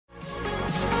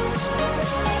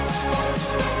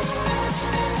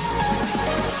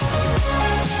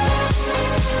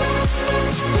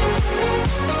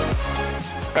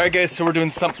Alright guys, so we're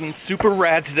doing something super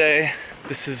rad today.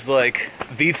 This is like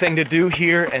the thing to do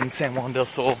here in San Juan del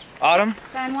Sur. Autumn?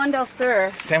 San Juan del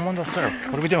Sur. San Juan del Sur.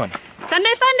 What are we doing? Sunday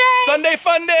Funday! Sunday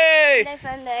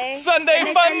Funday! Sunday Funday!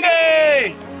 Sunday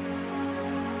Funday!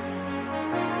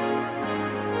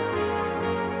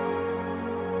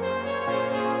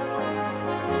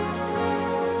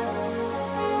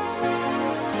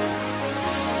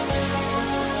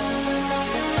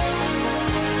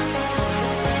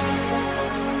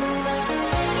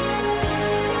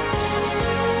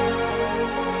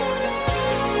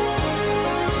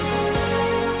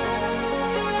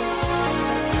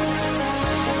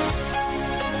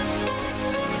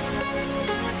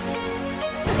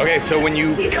 Okay, so when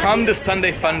you come to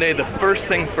Sunday Funday, the first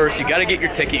thing first, you gotta get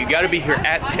your ticket. You gotta be here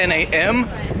at 10 a.m.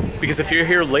 because if you're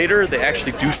here later, they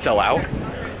actually do sell out.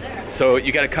 So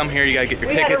you gotta come here, you gotta get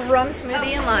your tickets. We had a rum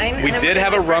smoothie in line. We did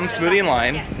have a rum smoothie in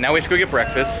line. Now we have to go get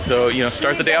breakfast. So, you know,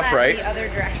 start the day off right.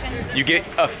 You get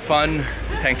a fun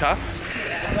tank top.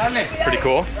 Pretty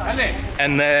cool.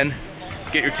 And then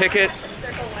get your ticket.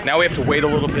 Now we have to wait a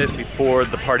little bit before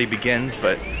the party begins,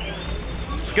 but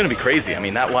it's gonna be crazy. I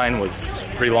mean, that line was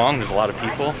pretty long. There's a lot of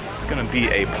people. It's gonna be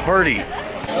a party. Really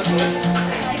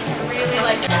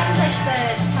like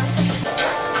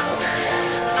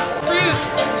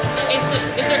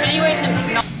Is there any way to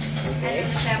not?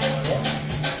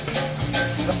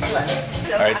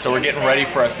 All right, so we're getting ready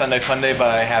for our Sunday Funday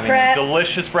by having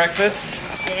delicious breakfast.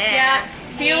 Yeah.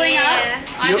 Fueling up.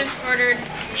 I just ordered.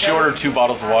 She ordered 2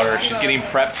 bottles of water. She's getting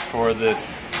prepped for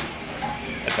this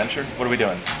adventure. What are we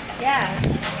doing? Yeah,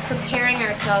 preparing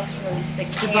ourselves for the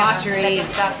debauchery that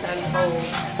is about to unfold.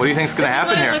 What do you think's gonna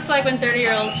happen here? This is what it looks like when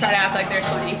 30-year-olds try to act like they're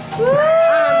 20.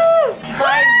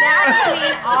 By that I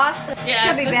mean awesome.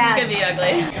 Yeah, this is gonna be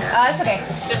ugly. It's okay.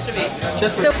 Just to be.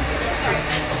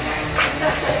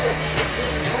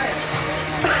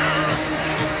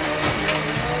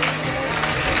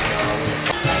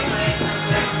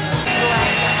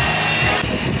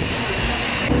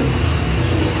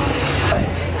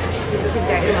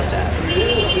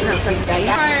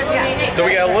 So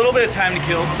we got a little bit of time to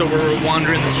kill, so we're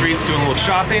wandering the streets doing a little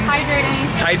shopping.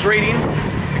 Hydrating,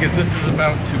 because this is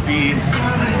about to be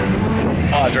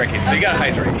drinking. So you gotta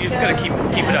hydrate. You just gotta keep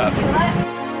it up.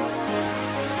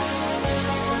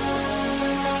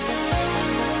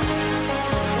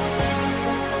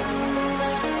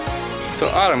 So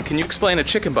Autumn, can you explain a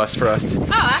chicken bus for us? Oh,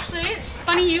 actually, it's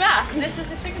funny you asked. This is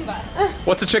the chicken bus.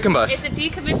 What's a chicken bus? It's a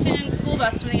decommissioned school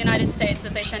bus from the United States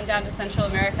that they send down to Central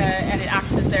America, and it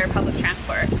acts as their public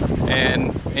transport.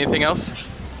 And anything else?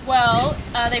 Well,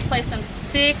 they play some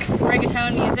sick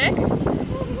reggaeton music.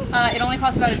 It only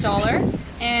costs about $1,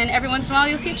 and every once in a while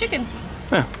you'll see a chicken.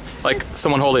 Yeah, like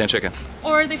someone holding a chicken.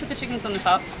 Or they put the chickens on the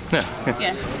top.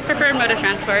 Yeah. Preferred mode of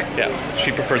transport. Yeah,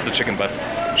 she prefers the chicken bus.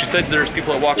 She said there's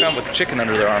people that walk on with a chicken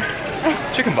under their arm.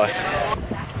 Chicken bus.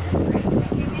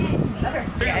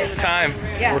 It's time.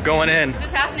 Yeah. We're going in. This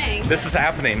is happening. This is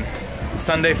happening.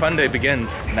 Sunday Funday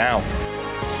begins now.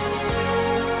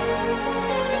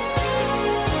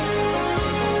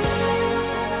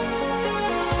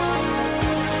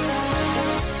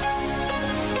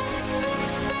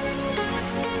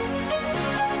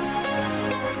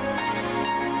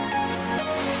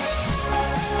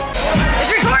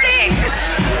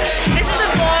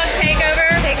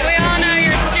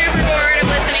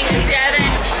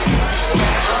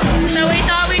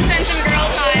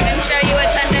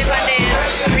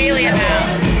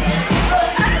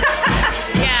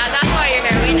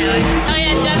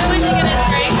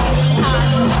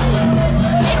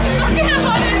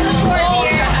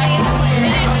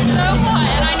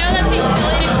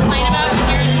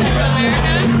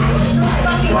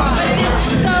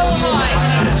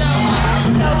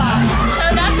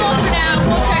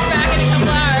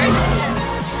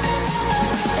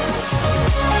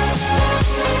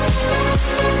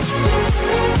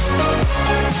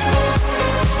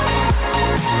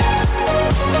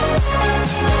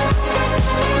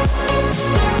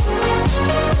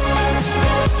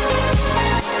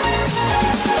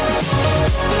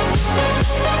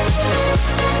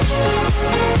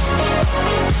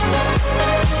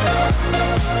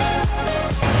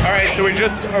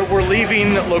 So we're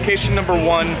leaving location number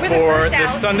 1 for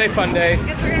this Sunday Funday.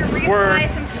 Because we're gonna reapply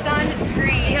some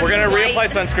sunscreen. We're gonna reapply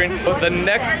sunscreen. The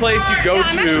next place you go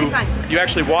to, you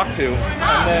actually walk to,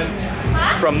 and then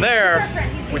from there,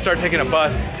 we start taking a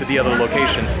bus to the other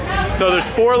locations. So there's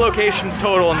 4 locations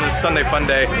total in this Sunday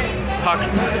Funday.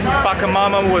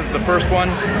 Pacamama was the first one,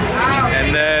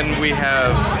 and then we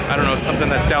have, I don't know, something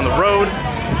that's down the road,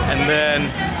 and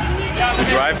then we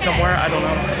drive somewhere, I don't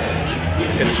know.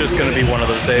 it's just gonna be one of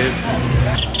those days.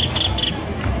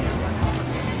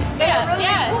 Yeah.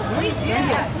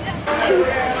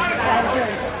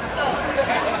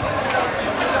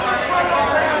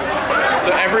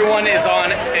 So everyone is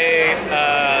on a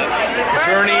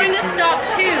journey We're going to stop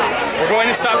 2. We're going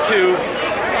to stop 2.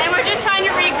 And we're just trying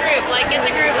to regroup, like get the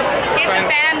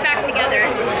band back together.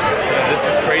 Yeah, this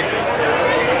is crazy.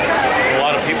 There's a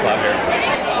lot of people out here.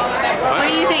 What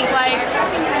do you think? Like,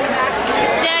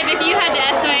 Jeb, if you had to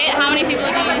estimate, how many people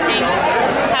do you think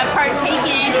have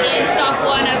partaken in stop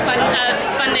 1 of Funday?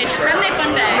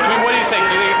 I mean, what do you think?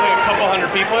 Do you think it's like a couple hundred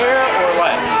people here or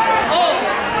less? Oh,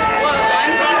 well,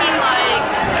 I'm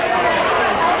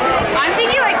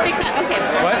thinking like 600. Okay.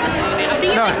 What? I'm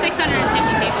thinking like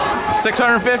 650 people.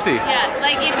 650? Yeah,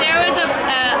 like if there was a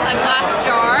glass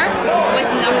jar with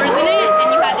numbers in it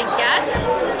and you had to guess,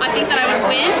 I think that I would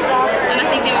win, and I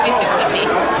think it would be 650.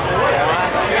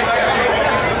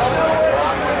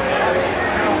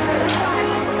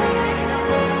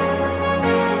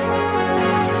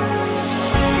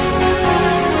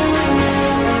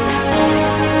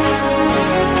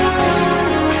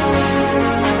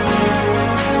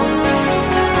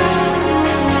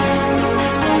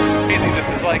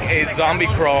 Like a zombie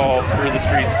crawl through the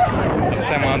streets of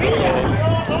San Juan Del Sur.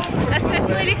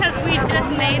 Especially because we just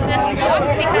made this walk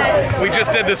because... We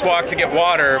just did this walk to get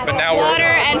water, but now water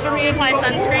and to reapply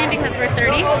sunscreen because we're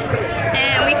 30.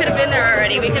 And we could have been there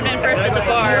already. We could have been first at the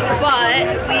bar,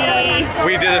 but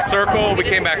we did a circle, we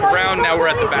came back around, now we're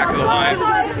at the back of the line.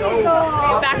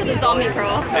 Back of the zombie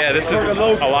crawl. Yeah, this is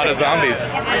a lot of zombies.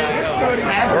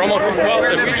 We're almost, well,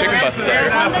 there's some chicken buses out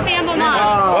here. ¿Cuánto tiempo más?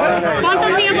 What?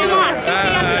 ¿Cuánto tiempo más?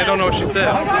 I don't know what she said.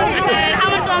 I said, how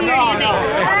much longer do you think?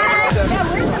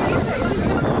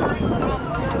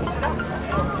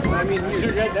 I mean,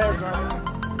 you're right there.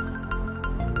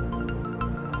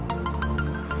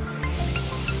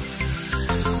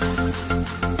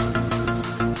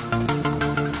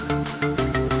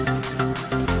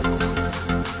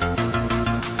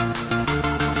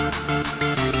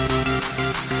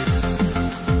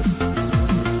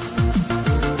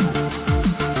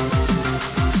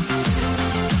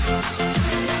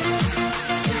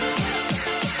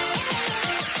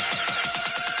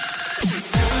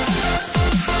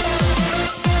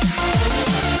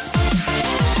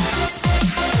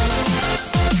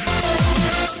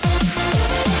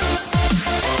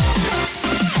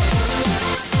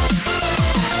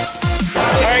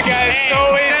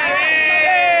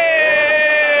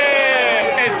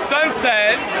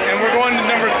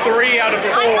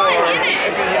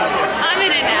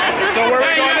 So where are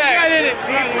we going next? There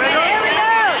we go!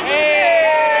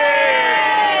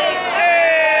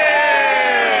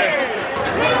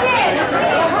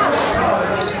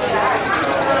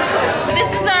 This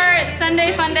is our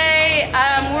Sunday fun day.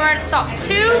 We're at stop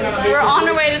 2. We're on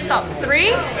our way to stop 3.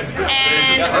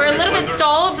 And we're a little bit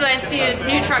stalled, but I see a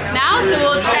new truck now, so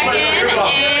we'll check in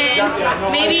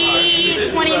maybe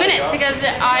 20 minutes because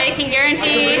I can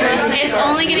guarantee it's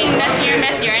only getting messier and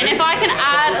messier. And if I can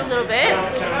add a little bit,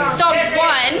 stop 1,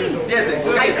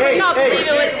 I could not believe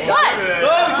it with what?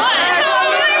 What?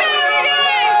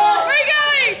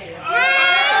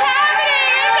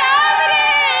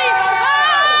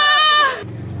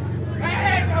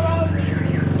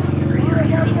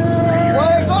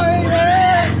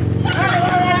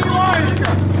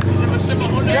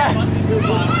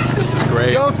 This is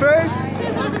great. Go first.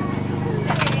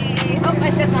 Oh, I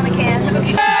stepped on the can.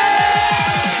 Okay.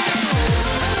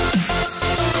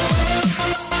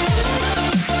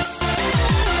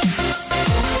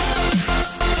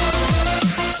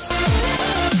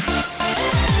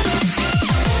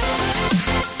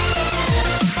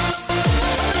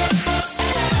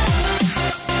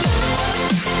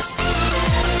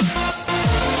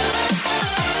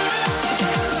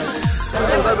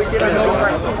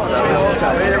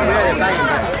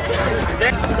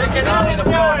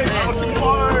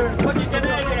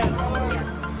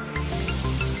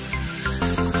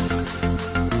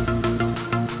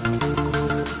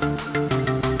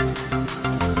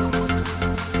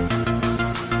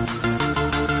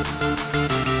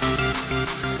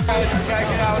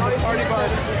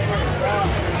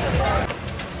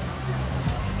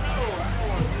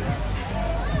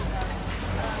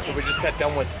 So we just got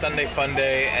done with Sunday Fun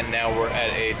Day, and now we're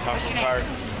at a taco park.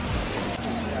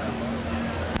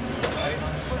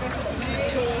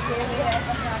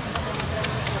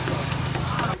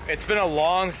 It's been a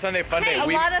long Sunday Fun Day. A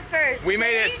lot of firsts. We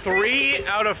made it 3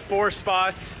 out of 4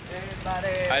 spots.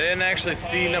 I didn't actually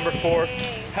see number 4.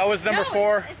 How was number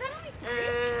 4?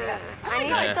 I need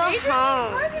to go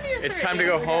home. It's time to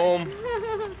go home.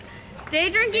 Day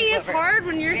drinking is hard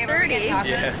when you're 30.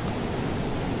 Yeah.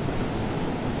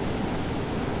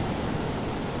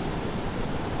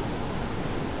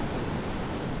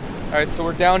 Alright, so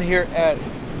we're down here at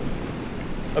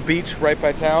a beach right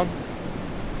by town.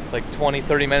 It's like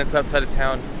 20-30 minutes outside of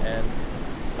town, and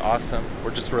it's awesome.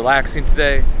 We're just relaxing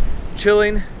today,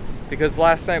 chilling, because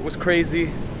last night was crazy.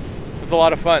 It was a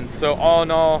lot of fun. So all in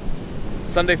all,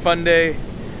 Sunday fun day.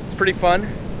 It's pretty fun.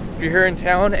 If you're here in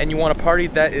town and you want to party,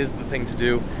 that is the thing to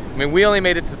do. I mean, we only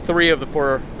made it to 3 of the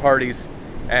 4 parties,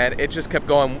 and it just kept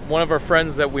going. One of our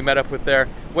friends that we met up with there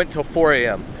went till 4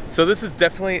 a.m. So this is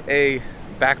definitely a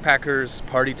backpackers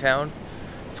party town.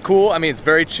 It's cool. I mean, it's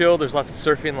very chill. There's lots of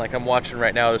surfing like I'm watching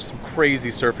right now. There's some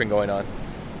crazy surfing going on.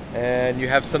 And you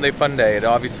have Sunday Fun Day. It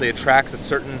obviously attracts a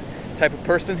certain type of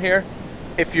person here.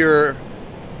 If you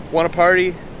want to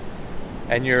party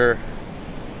and you're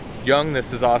young,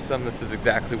 this is awesome. This is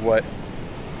exactly what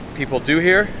people do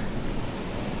here.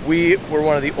 We were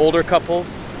one of the older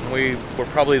couples. We were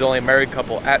probably the only married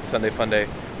couple at Sunday Fun Day,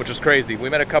 which was crazy. We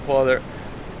met a couple other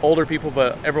older people,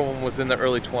 but everyone was in their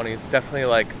early 20s. Definitely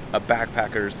like a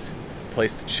backpacker's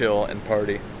place to chill and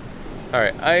party. All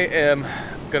right, I am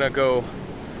gonna go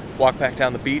walk back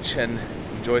down the beach and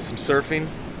enjoy some surfing.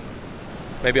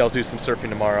 Maybe I'll do some surfing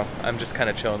tomorrow. I'm just kind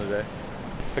of chilling today.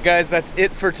 But guys, that's it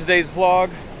for today's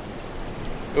vlog.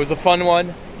 It was a fun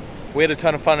one. We had a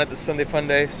ton of fun at the Sunday Fun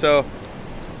Day, so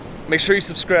make sure you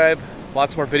subscribe.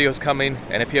 Lots more videos coming,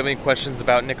 and if you have any questions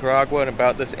about Nicaragua and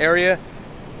about this area,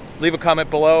 leave a comment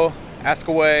below, ask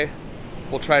away.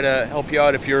 We'll try to help you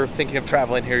out if you're thinking of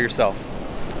traveling here yourself.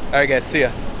 All right guys, see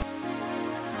ya.